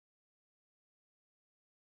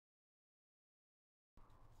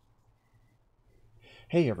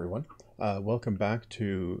Hey everyone, welcome back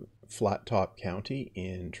to Flattop County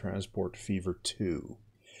in Transport Fever 2.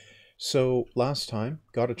 So last time,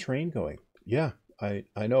 got a train going. Yeah,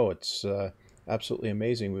 I know, it's absolutely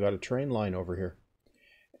amazing. We got a train line over here.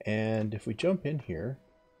 And if we jump in here,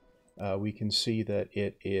 we can see that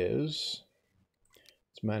it is...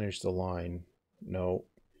 Let's manage the line. No,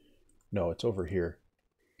 no, it's over here.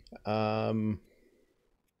 Um,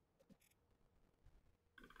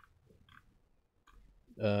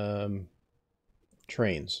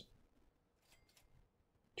 Trains.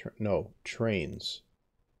 No, trains.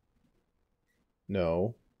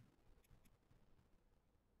 No.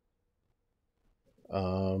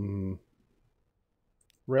 Um,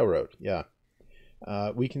 Railroad, yeah.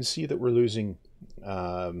 We can see that we're losing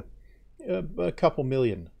um, a couple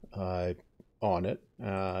million on it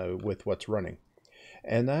with what's running,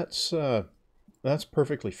 and that's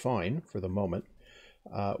perfectly fine for the moment.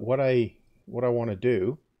 What I want to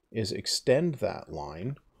do is extend that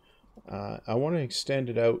line. I want to extend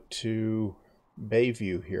it out to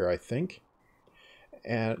Bayview here, I think,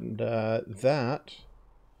 and that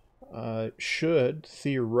should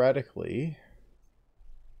theoretically.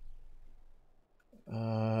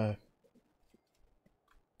 Right,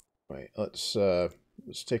 let's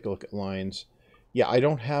take a look at lines. Yeah, I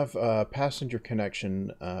don't have a passenger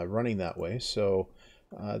connection running that way, so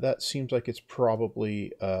that seems like it's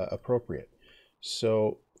probably appropriate.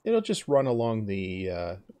 So it'll just run along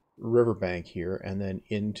the riverbank here and then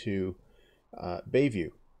into Bayview.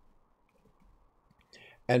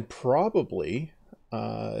 And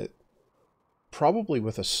uh, probably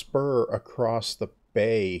with a spur across the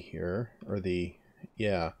bay here, or the,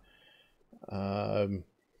 yeah, um,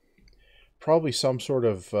 probably some sort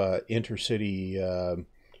of intercity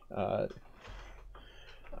uh,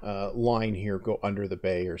 line here go under the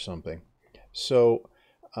bay or something. So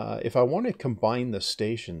if I want to combine the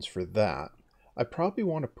stations for that, I probably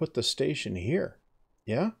want to put the station here.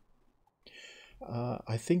 Yeah,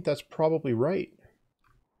 I think that's probably right.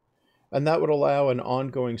 And that would allow an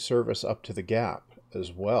ongoing service up to the gap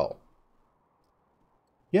as well.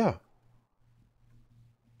 Yeah,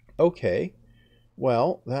 okay.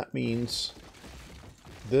 Well, that means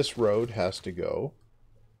this road has to go.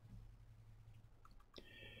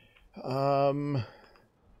 Um,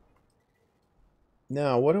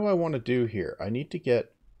 Now, what do I want to do here? I need to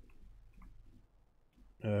get...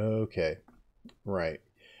 Okay, right.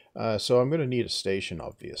 So I'm going to need a station,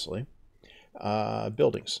 obviously.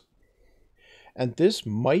 Buildings. And this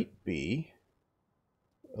might be...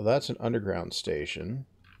 Well, that's an underground station.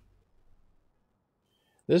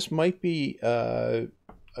 This might be a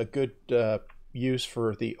good use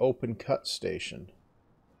for the open cut station.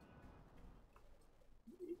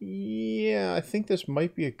 Yeah, I think this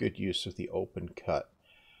might be a good use of the open cut.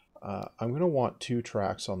 I'm going to want 2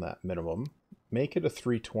 tracks on that minimum. Make it a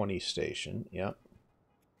 320 station. Yeah.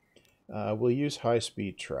 We'll use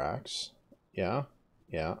high-speed tracks. Yeah,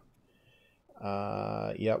 yeah.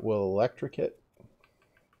 Yeah, we'll electrify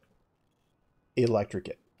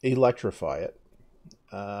it.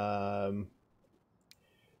 Um,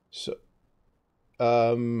 so,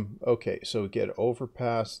 okay, so get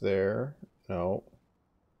overpass there. No.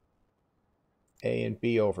 A and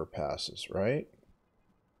B overpasses, right?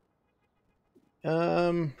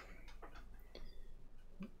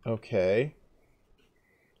 Okay.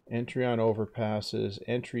 Entry on overpasses,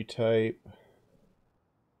 entry type.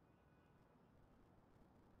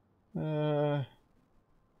 Uh,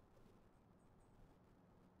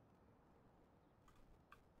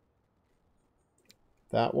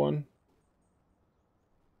 that one?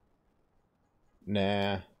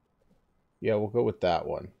 Nah. Yeah, we'll go with that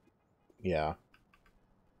one. Yeah.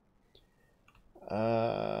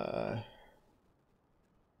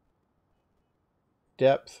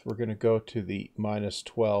 Depth, we're going to go to the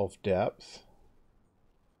 -12 depth.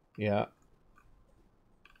 Yeah.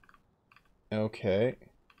 Okay.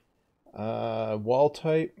 Wall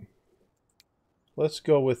type, let's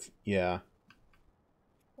go with, yeah.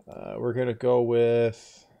 We're going to go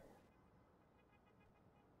with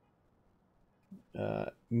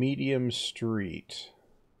medium street.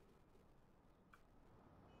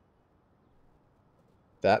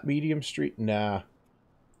 That medium street? Nah.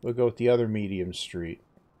 We'll go with the other medium street.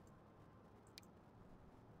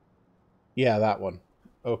 Yeah, that one.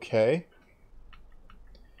 Okay.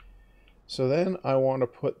 So then I want to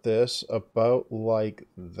put this about like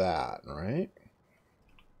that, right?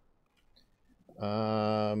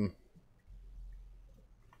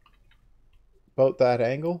 About that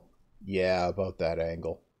angle? Yeah, about that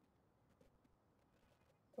angle.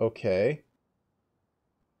 Okay.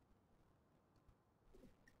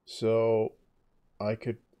 So I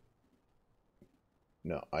could...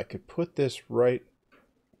 No, I could put this right...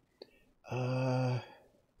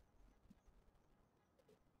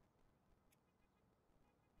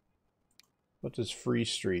 What does free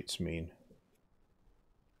streets mean?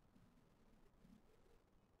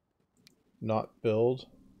 Not build?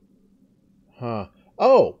 Huh.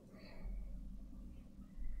 Oh!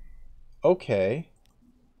 Okay.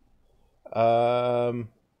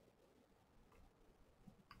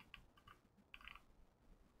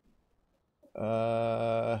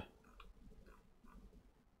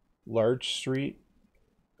 Large street?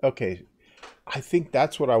 Okay. I think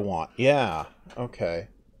that's what I want. Yeah. Okay.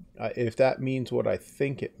 If that means what I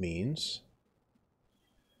think it means.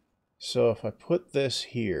 So if I put this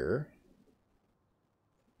here.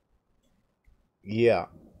 Yeah.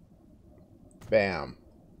 Bam.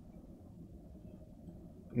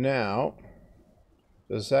 Now,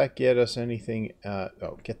 does that get us anything?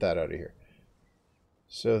 Oh, get that out of here.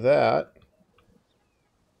 So that.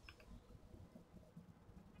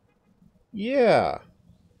 Yeah.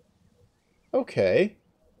 Okay.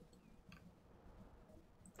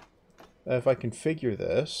 If I configure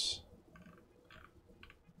this.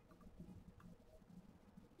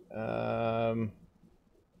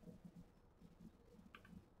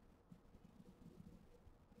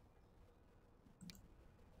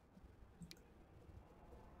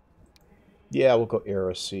 Yeah, we'll go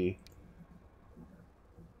arrow C.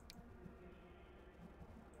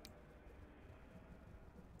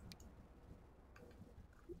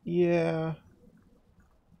 Yeah.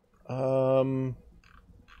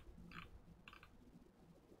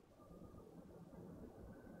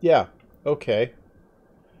 Yeah. Okay.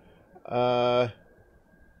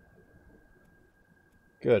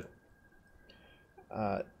 Good.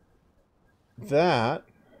 That,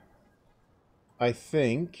 I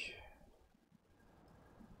think...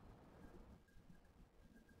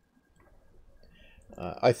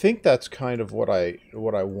 I think that's kind of what I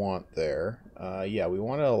want there. Yeah, we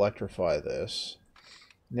want to electrify this.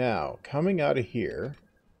 Now, coming out of here,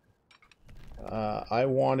 I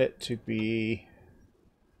want it to be...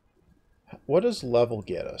 What does level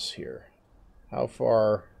get us here? How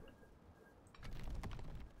far?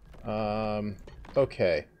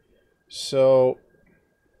 Okay. So,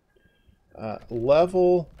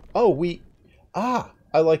 level... Oh, we... Ah!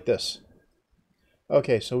 I like this.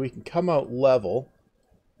 Okay, so we can come out level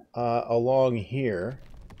along here,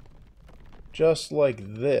 just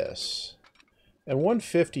like this. And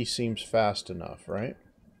 150 seems fast enough, right?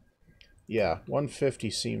 Yeah, 150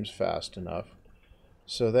 seems fast enough.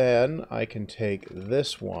 So then I can take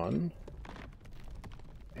this one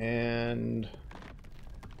and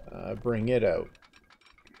bring it out.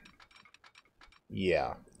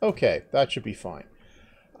 Yeah, okay, that should be fine.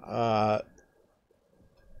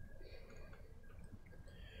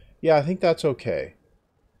 Yeah, I think that's okay.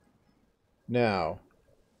 Now,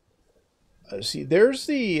 see, there's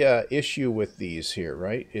the issue with these here,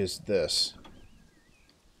 right? Is this.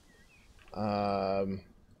 I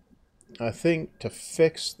think to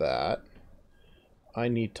fix that, I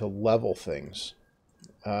need to level things.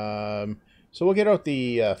 So we'll get out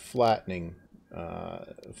the flattening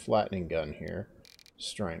gun here.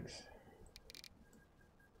 Strength.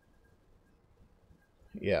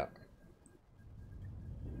 Yeah.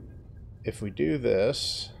 If we do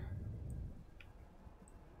this...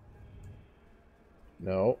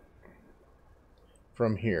 No.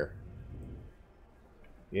 From here.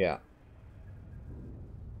 Yeah.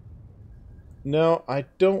 No, I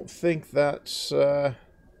don't think that's... I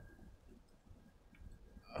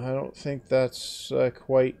don't think that's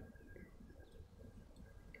quite...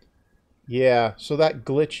 Yeah, so that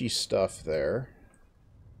glitchy stuff there.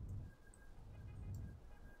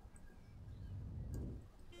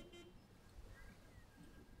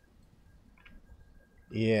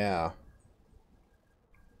 Yeah.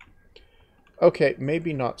 Okay,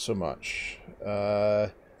 maybe not so much.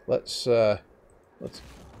 Let's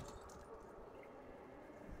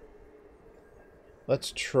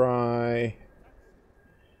try...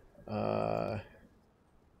 let's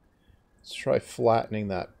try flattening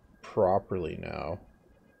that properly now.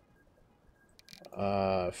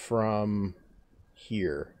 From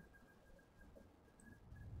here.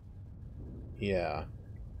 Yeah.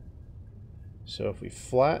 So if we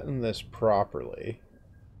flatten this properly...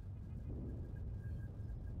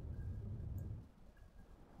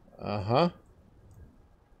 Uh-huh.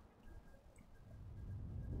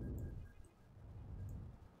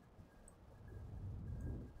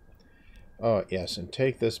 Oh, yes, and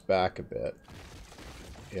take this back a bit.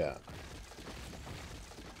 Yeah.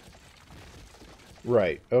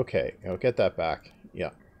 Right, okay. I'll get that back.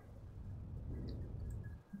 Yeah.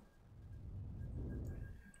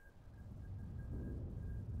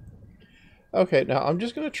 Okay, now I'm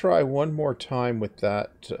just going to try one more time with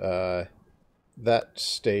that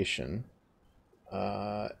station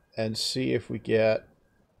and see if we get...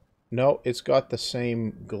 No, it's got the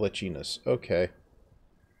same glitchiness. Okay.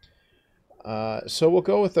 So we'll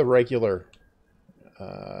go with uh,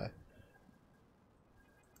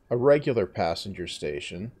 a regular passenger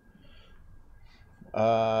station,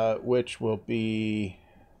 which will be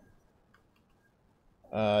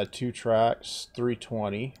 2 tracks,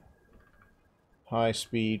 320, high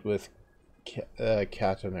speed with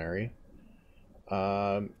catenary.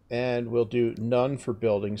 And we'll do none for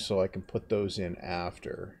buildings so I can put those in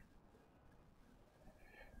after.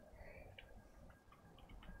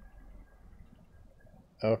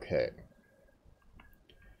 Okay.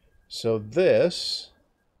 So this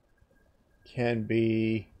can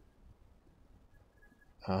be...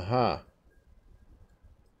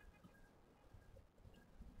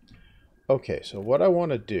 Okay, so what I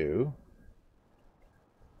want to do...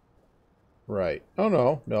 Right. Oh,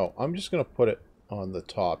 no, no. I'm just going to put it on the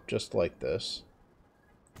top, just like this.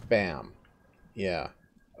 Bam. Yeah.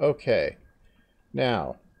 Okay.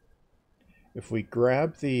 Now, if we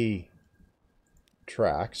grab the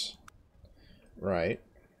tracks, right,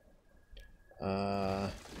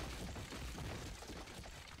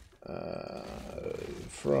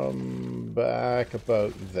 from back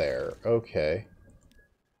about there. Okay.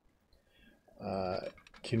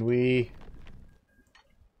 Can we...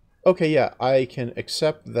 Okay, yeah, I can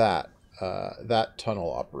accept that, that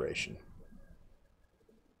tunnel operation.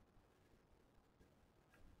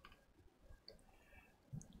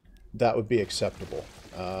 That would be acceptable.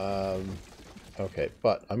 Okay,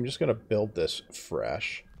 but I'm just going to build this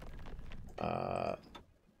fresh.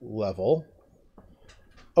 Level.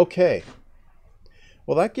 Okay.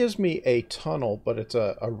 Well, that gives me a tunnel, but it's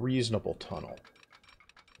a reasonable tunnel.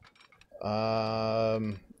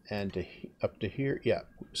 And up to here, yeah.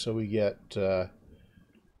 So we get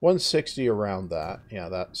 160 around that. Yeah,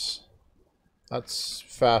 that's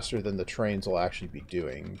faster than the trains will actually be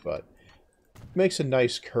doing, but makes a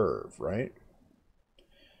nice curve, right?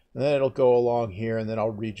 And then it'll go along here, and then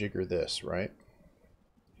I'll rejigger this, right?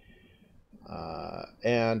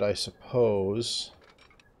 And I suppose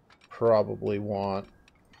probably want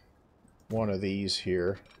one of these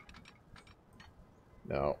here.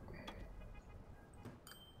 No.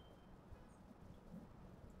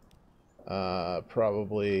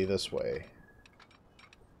 Probably this way.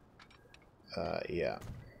 Yeah.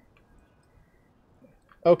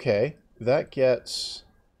 Okay, that gets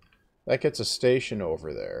a station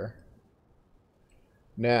over there.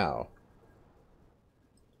 Now,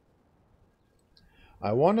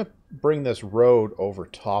 I want to bring this road over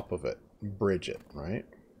top of it, bridge it, right?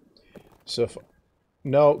 So if...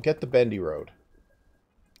 No, get the bendy road.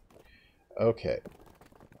 Okay.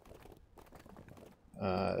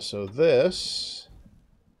 So this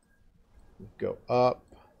go up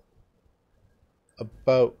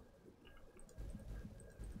about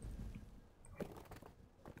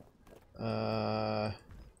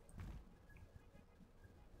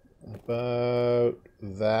about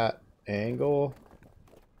that angle.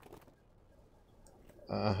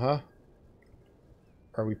 Are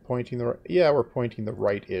we pointing the right? Yeah, we're pointing the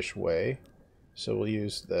right-ish way. So we'll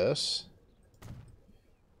use this.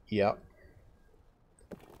 Yep.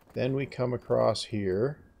 Then we come across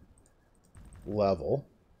here. Level.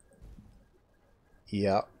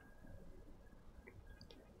 Yep.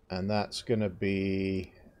 And that's going to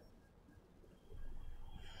be...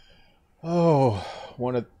 Oh,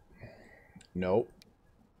 one of... Nope.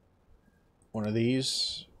 One of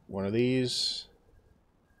these. One of these.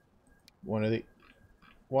 One of the...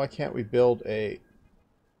 Why can't we build a...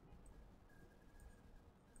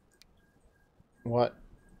 What?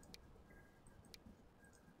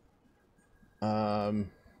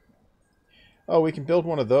 Oh, we can build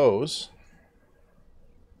one of those.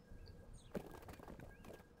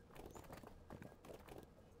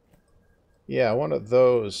 Yeah, one of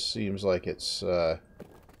those seems like it's,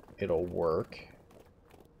 it'll work.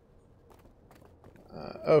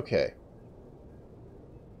 Okay.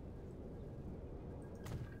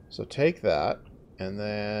 So take that, and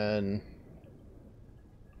then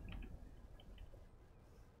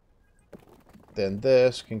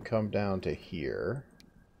this can come down to here,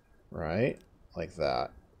 right? Like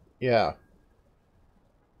that. Yeah.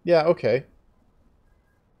 Yeah, okay.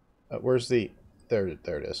 Where's the... There it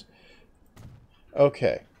is.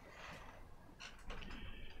 Okay.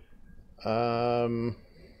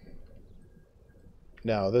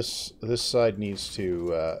 Now this side needs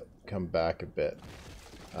to come back a bit.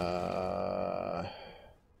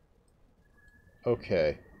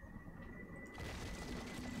 Okay.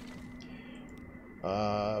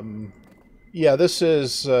 Yeah, this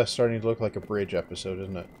is starting to look like a bridge episode,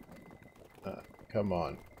 isn't it? Come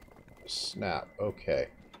on. Snap. Okay.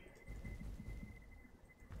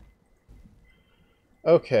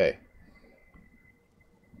 Okay.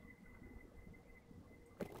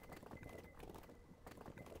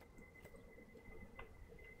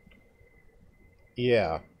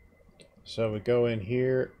 Yeah. So we go in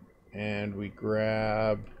here and we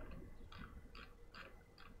grab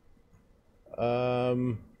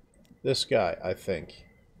this guy, I think.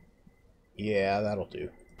 Yeah, that'll do.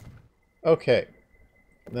 Okay.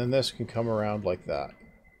 And then this can come around like that.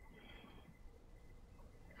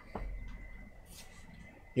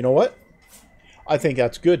 You know what? I think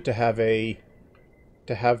that's good to have the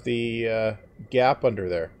gap under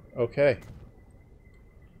there. Okay.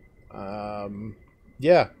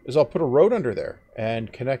 Yeah, is I'll put a road under there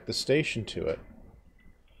and connect the station to it.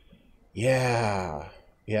 Yeah.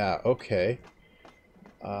 Yeah, okay.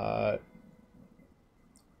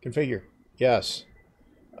 Configure. Yes.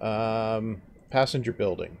 Passenger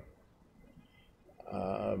building.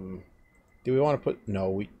 Do we want to put... No,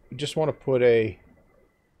 we just want to put a...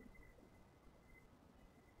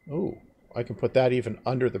 Ooh, I can put that even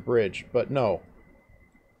under the bridge, but no.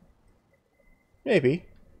 Maybe.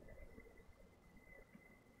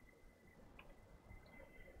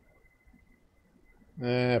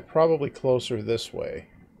 Probably closer this way.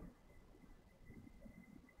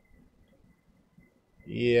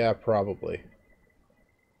 Yeah, probably.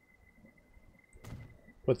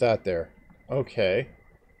 Put that there. Okay.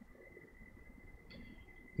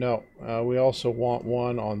 No, we also want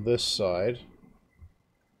one on this side.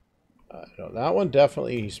 No, that one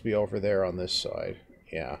definitely needs to be over there on this side.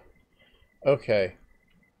 Yeah. Okay.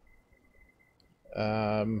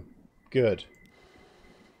 Good.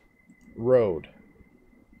 Road.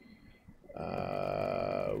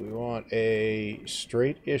 We want a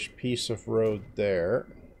straight-ish piece of road there,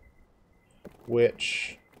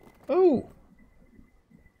 which... Oh!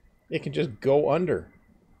 It can just go under.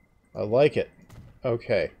 I like it.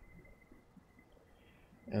 Okay.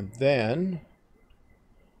 And then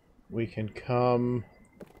we can come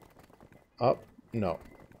up. No.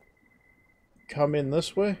 Come in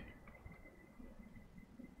this way?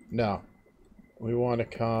 No. We want to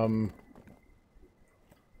come...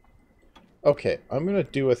 Okay, I'm going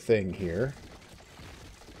to do a thing here,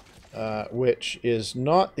 which is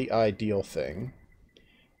not the ideal thing,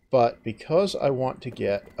 but because I want to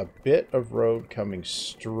get a bit of road coming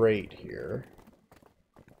straight here,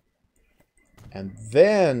 and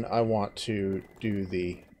then I want to do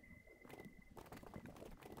the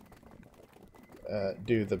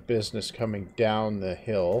business coming down the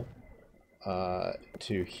hill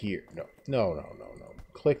to here. No.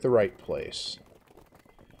 Click the right place.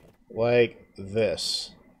 Like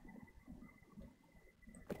this.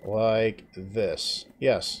 Like this.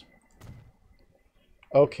 Yes.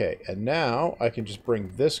 Okay, and now I can just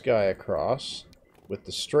bring this guy across with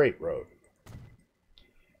the straight road.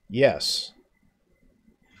 Yes.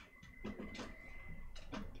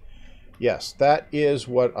 Yes, that is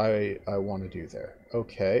what I want to do there.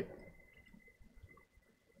 Okay.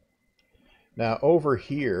 Now over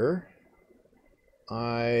here...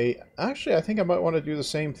 I think I might want to do the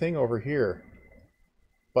same thing over here.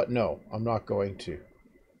 But no, I'm not going to.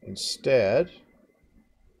 Instead,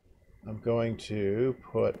 I'm going to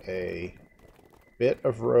put a bit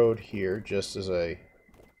of road here just as a...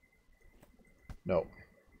 No.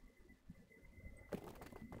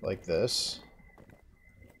 Like this.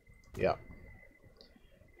 Yeah.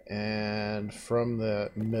 And from the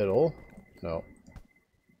middle... No.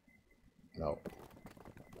 No.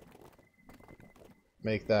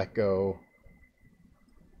 Make that go.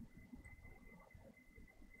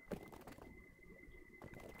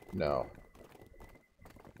 No.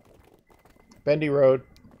 Bendy road.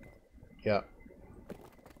 Yeah.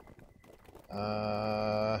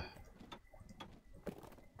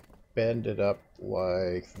 Bend it up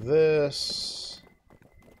like this.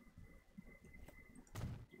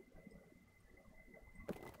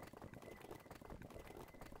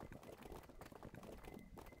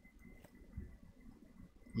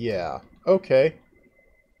 Yeah, okay.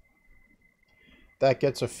 That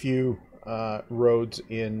gets a few roads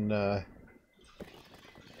in...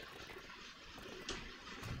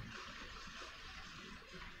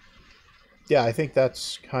 Yeah, I think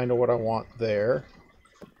that's kind of what I want there.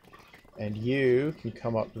 And you can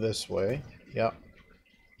come up this way. Yep.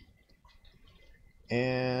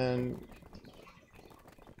 And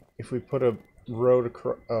if we put a road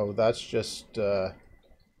across... Oh, that's just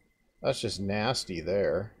nasty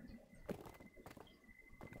there.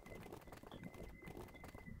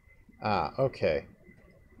 Ah, okay.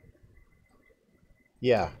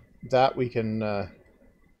 Yeah, that we can, that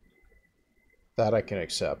I can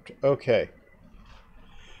accept. Okay.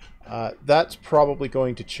 That's probably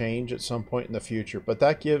going to change at some point in the future, but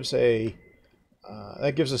that gives a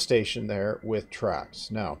station there with tracks.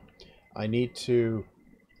 Now, I need to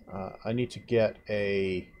get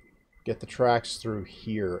the tracks through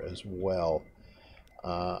here as well.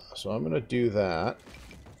 So I'm going to do that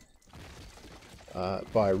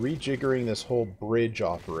by rejiggering this whole bridge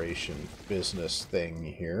operation business thing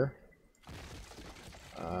here.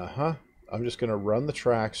 I'm just going to run the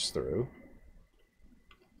tracks through.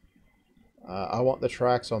 I want the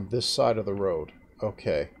tracks on this side of the road.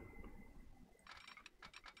 Okay.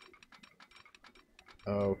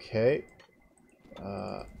 Okay.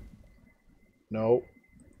 No.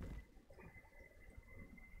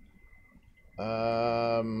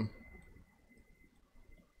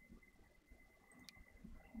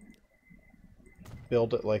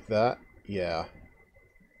 Build it like that. Yeah.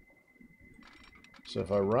 So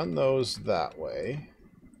if I run those that way,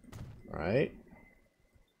 right?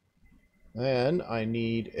 Then I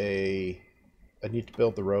need to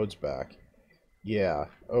build the roads back. Yeah.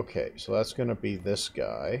 Okay. So that's going to be this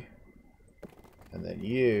guy. And then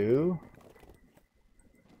you.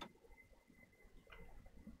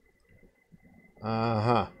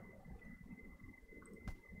 Uh-huh.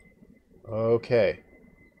 Okay.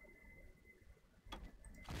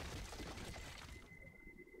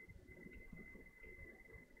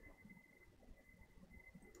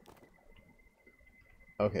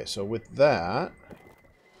 Okay, so with that,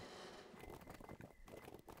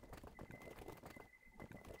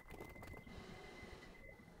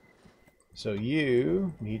 so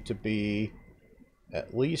you need to be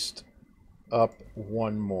at least up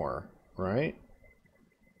one more, right?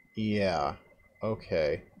 Yeah.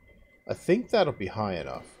 Okay. I think that'll be high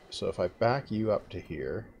enough. So if I back you up to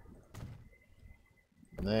here,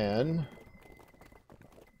 then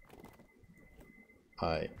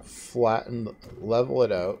I level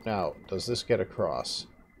it out. Now, does this get across?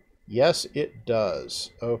 Yes, it does.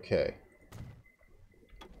 Okay.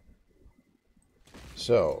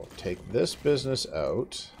 So, take this business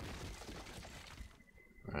out.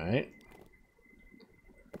 Right.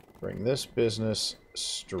 Bring this business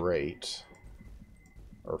straight.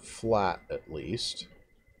 Or flat, at least.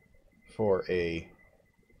 For a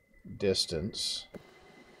distance.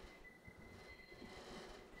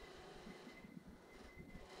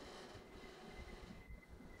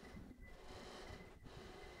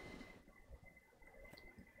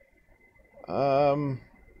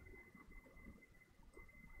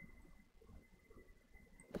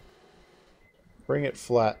 Bring it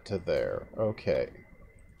flat to there. Okay.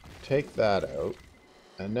 Take that out.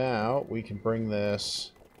 And now we can bring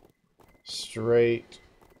this straight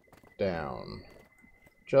down.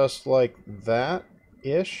 Just like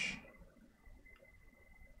that-ish.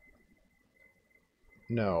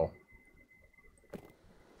 No.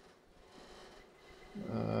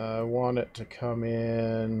 I want it to come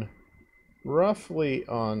in roughly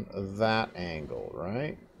on that angle,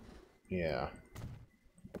 right? Yeah.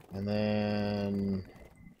 And then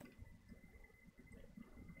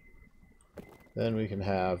we can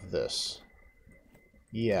have this.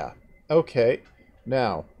 Yeah. Okay.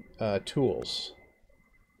 Now, tools.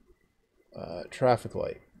 Traffic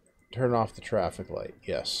light. Turn off the traffic light.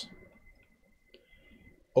 Yes.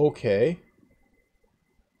 Okay.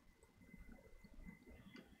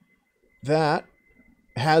 That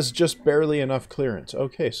has just barely enough clearance.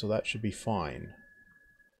 Okay, so that should be fine.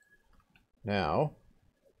 Now,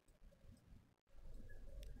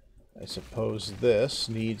 I suppose this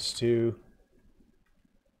needs to...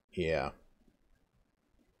 Yeah.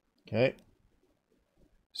 Okay.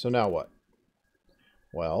 So now what?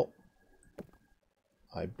 Well,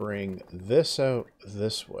 I bring this out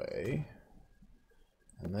this way,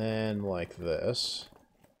 and then like this,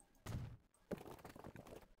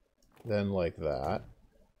 then like that,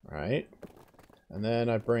 right? And then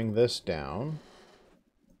I bring this down.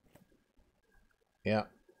 Yeah,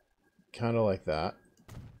 kind of like that.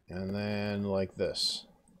 And then like this.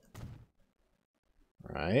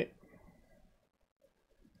 Right?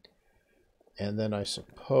 And then I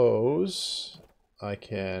suppose I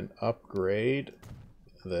can upgrade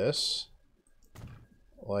this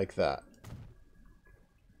like that.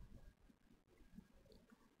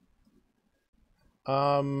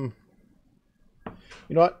 You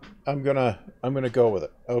know what? I'm gonna go with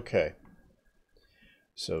it. Okay.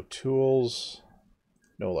 So tools,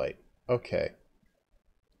 no light. Okay.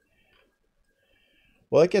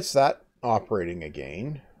 Well, it gets that operating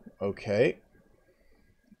again. Okay.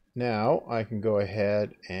 now I can go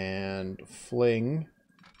ahead and fling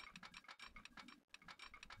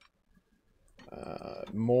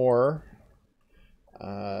more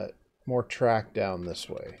track down this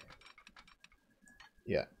way.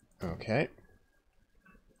 Yeah, okay.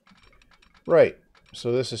 Right,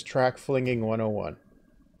 so this is track flinging 101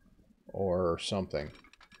 or something.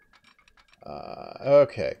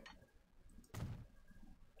 Okay.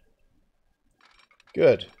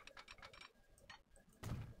 Good.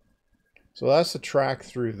 So that's the track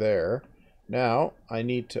through there. Now I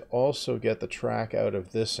need to also get the track out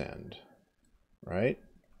of this end, right?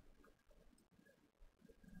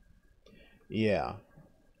 Yeah.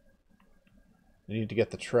 I need to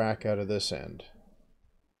get the track out of this end.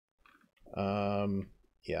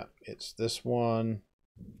 Yeah, it's this one.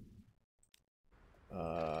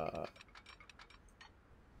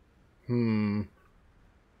 Am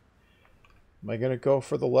I gonna go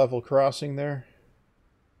for the level crossing there?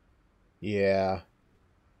 Yeah.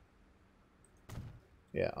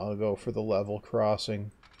 Yeah, I'll go for the level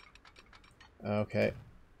crossing. Okay.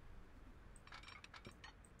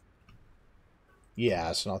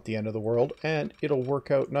 Yeah, it's not the end of the world, and it'll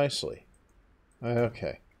work out nicely.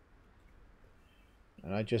 Okay.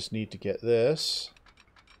 And I just need to get this.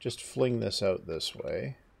 Just fling this out this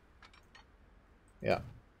way. Yeah.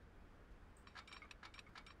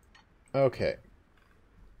 Okay.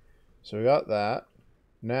 So we got that.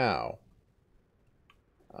 Now,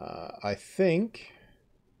 I think...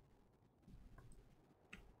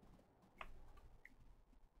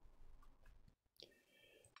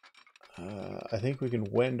 I think we can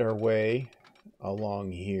wend our way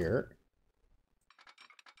along here.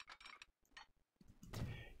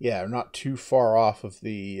 Yeah, we're not too far off of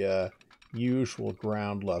the usual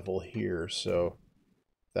ground level here, so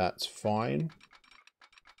that's fine.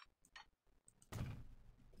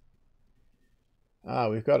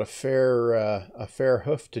 We've got a fair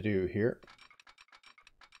hoof to do here.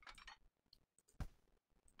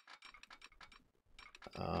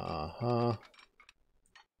 Uh-huh.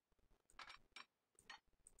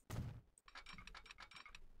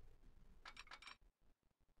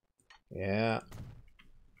 Yeah.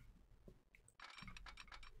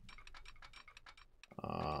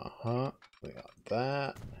 Uh-huh. We got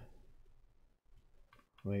that.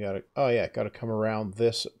 We gotta, oh yeah, gotta come around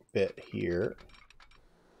this bit here.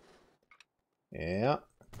 Yeah.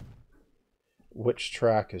 Which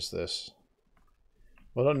track is this?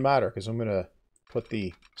 Well, it doesn't matter, because I'm gonna put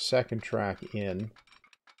the second track in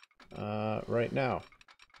right now.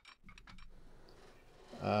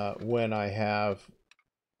 When I have...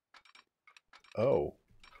 Oh.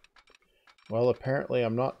 Well, apparently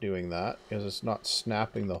I'm not doing that, because it's not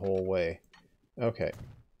snapping the whole way. Okay.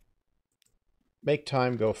 Make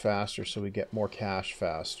time go faster so we get more cash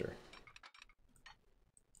faster.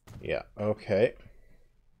 Yeah, okay.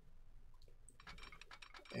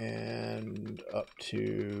 And up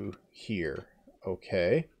to here.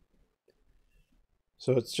 Okay.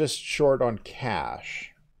 So it's just short on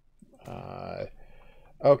cash.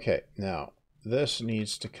 Okay, now this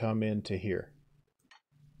needs to come into here.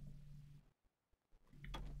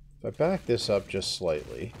 If I back this up just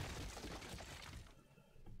slightly,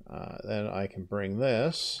 then I can bring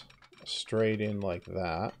this straight in like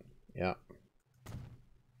that. Yeah.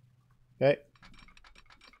 Okay.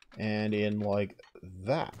 And in like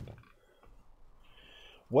that.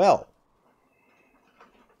 Well,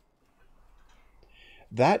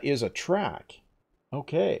 that is a track.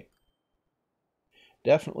 Okay.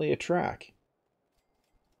 Definitely a track.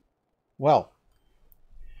 Well,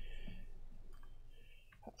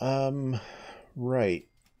 right.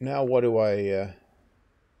 Now what do I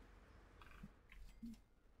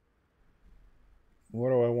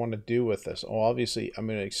want to do with this? Oh, obviously I'm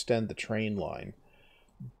going to extend the train line.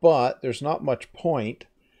 But there's not much point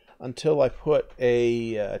until I put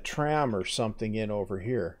a tram or something in over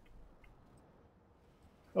here.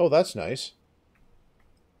 Oh, that's nice.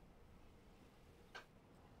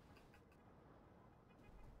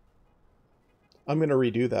 I'm going to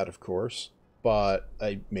redo that, of course, but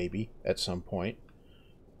maybe at some point.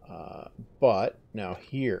 But now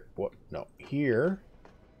here, what? No, here.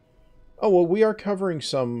 Oh well, we are covering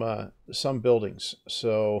some buildings,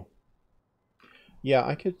 so yeah,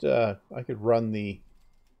 I could run the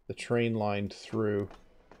train line through.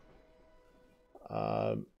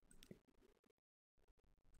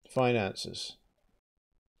 Finances.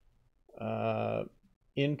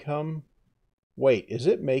 Income. Wait, is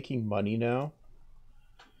it making money now?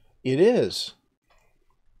 It is.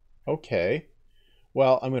 Okay.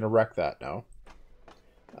 Well, I'm going to wreck that now.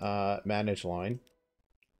 Manage line.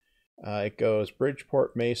 It goes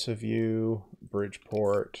Bridgeport, Mesa View,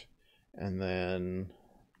 Bridgeport, and then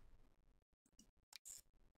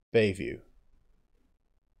Bayview.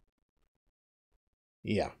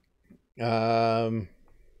 Yeah. I'm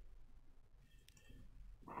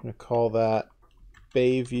going to call that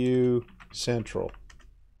Bayview Central.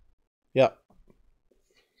 Yep.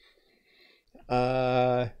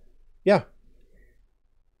 Yeah.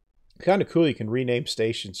 Kind of cool. You can rename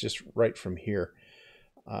stations just right from here.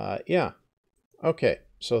 Yeah. Okay.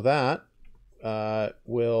 So that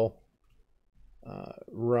will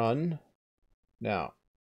run now.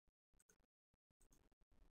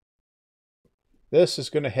 This is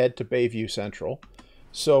going to head to Bayview Central.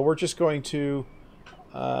 So we're just going to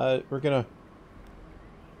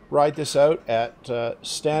ride this out at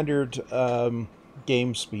standard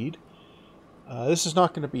game speed. This is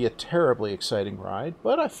not going to be a terribly exciting ride,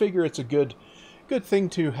 but I figure it's a good thing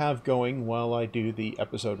to have going while I do the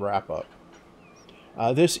episode wrap-up.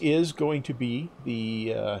 This is going to be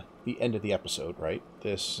the end of the episode, right?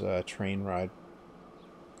 This train ride.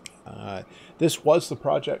 This was the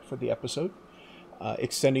project for the episode,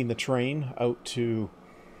 extending the train out to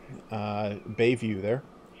Bayview there.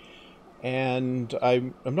 And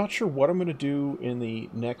I'm not sure what I'm going to do in the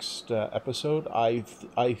next episode. I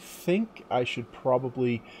think I should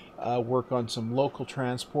probably work on some local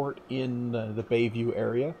transport in the Bayview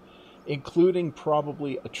area, including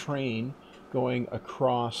probably a train going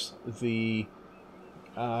across the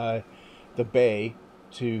bay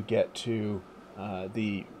to get to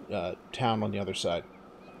the town on the other side.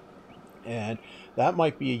 And that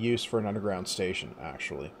might be a use for an underground station,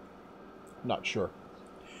 actually. Not sure.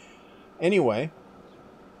 Anyway,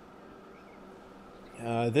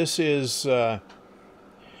 this is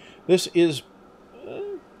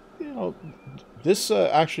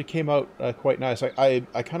actually came out quite nice. I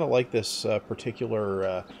kind of like this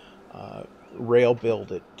particular rail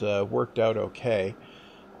build. It worked out okay.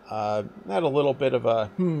 Had a little bit of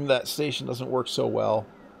a that station doesn't work so well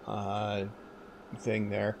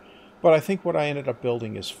thing there, but I think what I ended up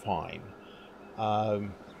building is fine.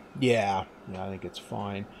 Yeah, I think it's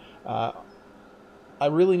fine. I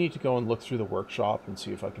really need to go and look through the workshop and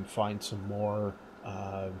see if I can find some more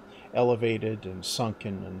elevated and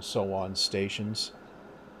sunken and so on stations.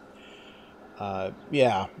 I'm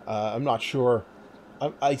not sure.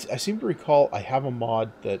 I seem to recall I have a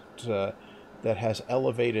mod that has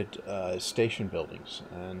elevated station buildings,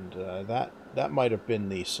 and that might have been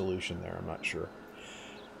the solution there. I'm not sure.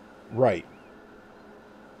 Right.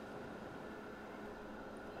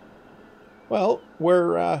 Well,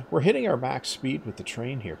 we're hitting our max speed with the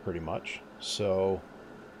train here, pretty much. So,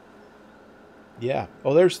 yeah.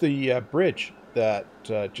 Oh, there's the bridge that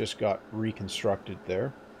just got reconstructed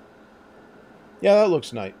there. Yeah, that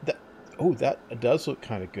looks nice. That does look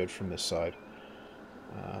kind of good from this side.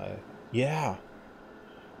 Yeah,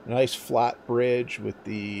 nice flat bridge with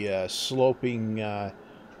the sloping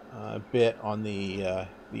bit on the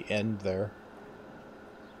end there.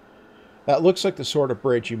 That looks like the sort of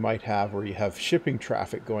bridge you might have where you have shipping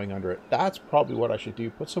traffic going under it. That's probably what I should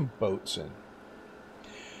do. Put some boats in.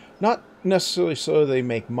 Not necessarily so they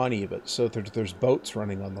make money, but so there's boats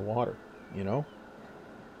running on the water, you know?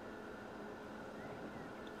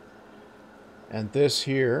 And this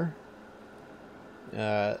here,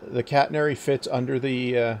 the catenary fits under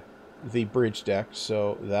the bridge deck,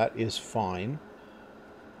 so that is fine.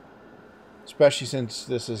 Especially since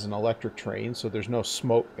this is an electric train, so there's no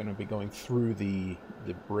smoke going to be going through the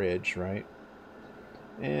bridge, right?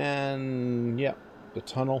 And, yeah, the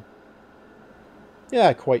tunnel.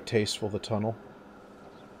 Yeah, quite tasteful, the tunnel.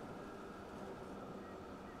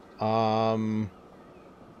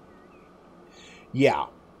 Yeah.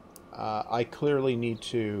 I clearly need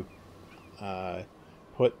to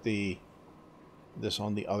put this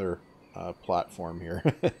on the other platform here.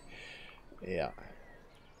 Yeah.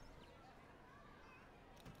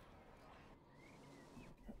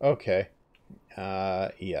 Okay.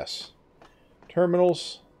 Yes.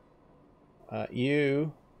 Terminals.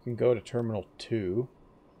 You can go to Terminal 2.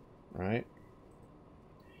 Right?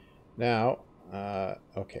 Now,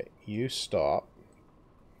 okay. You stop.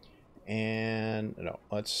 And, no,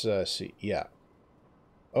 let's see. Yeah.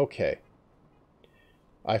 Okay.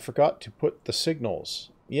 I forgot to put the signals.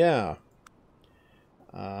 Yeah.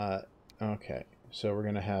 Okay. So we're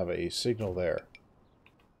going to have a signal there.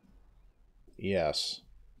 Yes.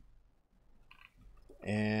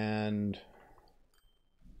 And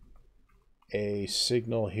a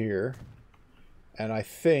signal here. And I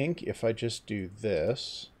think if I just do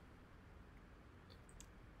this,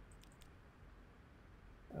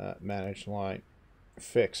 manage line,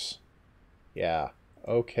 fix. Yeah,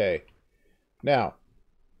 okay. Now,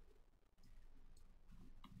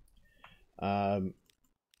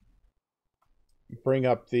 bring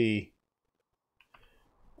up the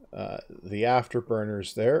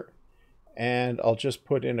afterburners there, and I'll just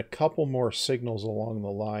put in a couple more signals along the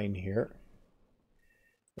line here.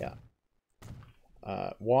 Yeah.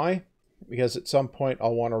 Why? Because at some point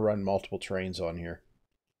I'll want to run multiple trains on here.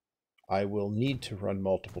 I will need to run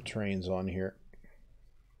multiple trains on here.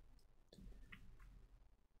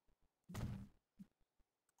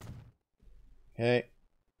 Okay.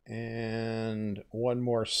 And one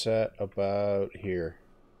more set about here.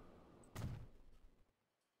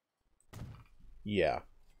 Yeah.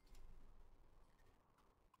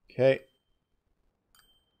 Okay.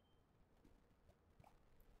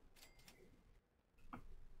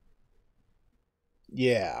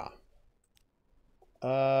 Yeah.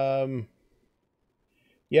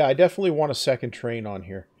 Yeah, I definitely want a second train on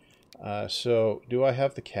here. So, do I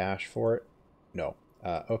have the cash for it? No.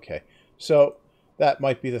 Okay. So, that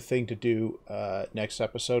might be the thing to do next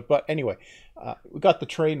episode. But anyway, we got the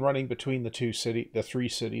train running between the three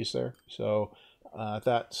cities there. So,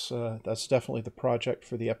 that's definitely the project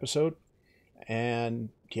for the episode. And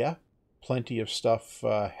yeah, plenty of stuff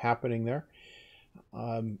happening there.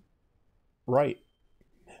 Right.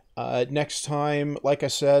 Next time, like I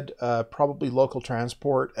said, probably local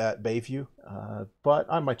transport at Bayview, but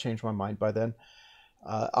I might change my mind by then.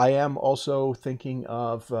 I am also thinking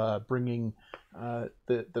of bringing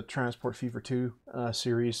the Transport Fever 2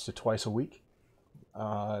 series to twice a week.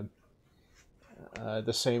 The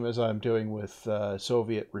same as I'm doing with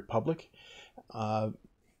Soviet Republic.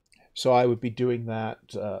 So I would be doing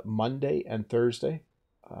that Monday and Thursday,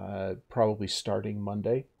 probably starting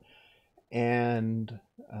Monday. And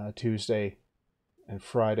Tuesday and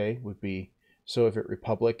Friday would be Soviet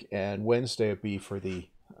Republic, and Wednesday would be for the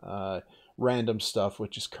random stuff,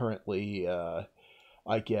 which is currently,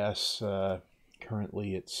 I guess,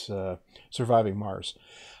 currently it's Surviving Mars.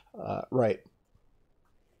 Right.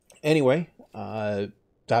 Anyway,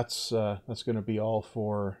 that's going to be all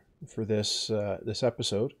for this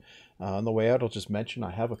episode. On the way out, I'll just mention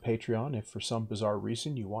I have a Patreon. If for some bizarre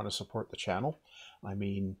reason you want to support the channel, I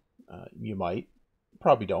mean, you might,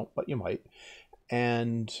 probably don't, but you might.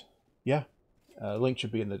 And yeah, link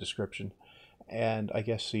should be in the description. And I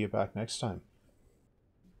guess see you back next time.